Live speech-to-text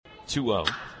2-0.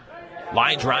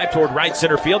 Line drive toward right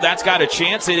center field. That's got a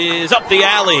chance. It is up the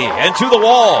alley and to the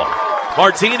wall.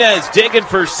 Martinez digging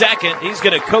for second. He's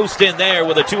going to coast in there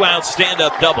with a 2-out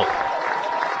stand-up double.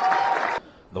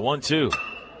 The 1-2.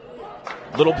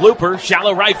 Little blooper,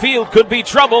 shallow right field, could be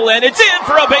trouble, and it's in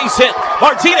for a base hit.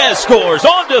 Martinez scores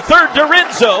on to third to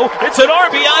Rizzo. It's an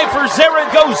RBI for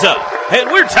Zaragoza, and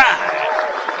we're tied.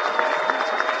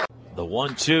 The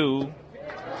 1-2.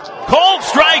 Called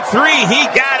strike three. He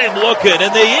got him looking,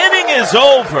 and the inning is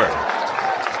over.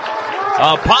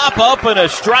 A pop-up and a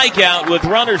strikeout with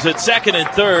runners at second and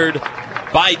third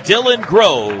by Dylan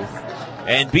Grove,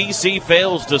 and BC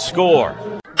fails to score.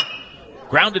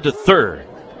 Grounded to third.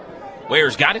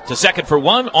 Ware's got it to second for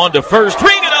one, on to first.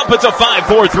 Ring it up, it's a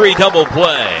 5-4-3 double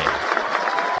play.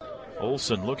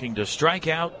 Olsen looking to strike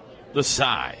out the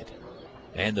side.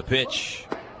 And the pitch.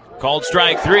 Called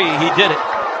strike three, he did it.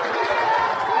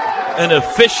 An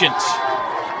efficient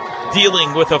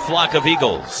dealing with a flock of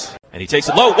eagles. And he takes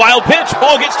it low, wild pitch,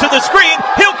 ball gets to the screen,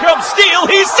 he'll come steal,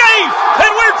 he's safe,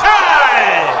 and we're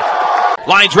tied!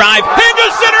 Line drive, into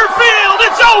center field,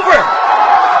 it's over!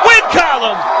 Win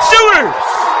column,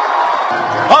 Sooners!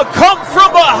 A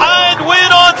come-from-behind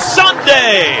win on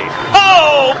Sunday.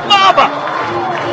 Oh, mama!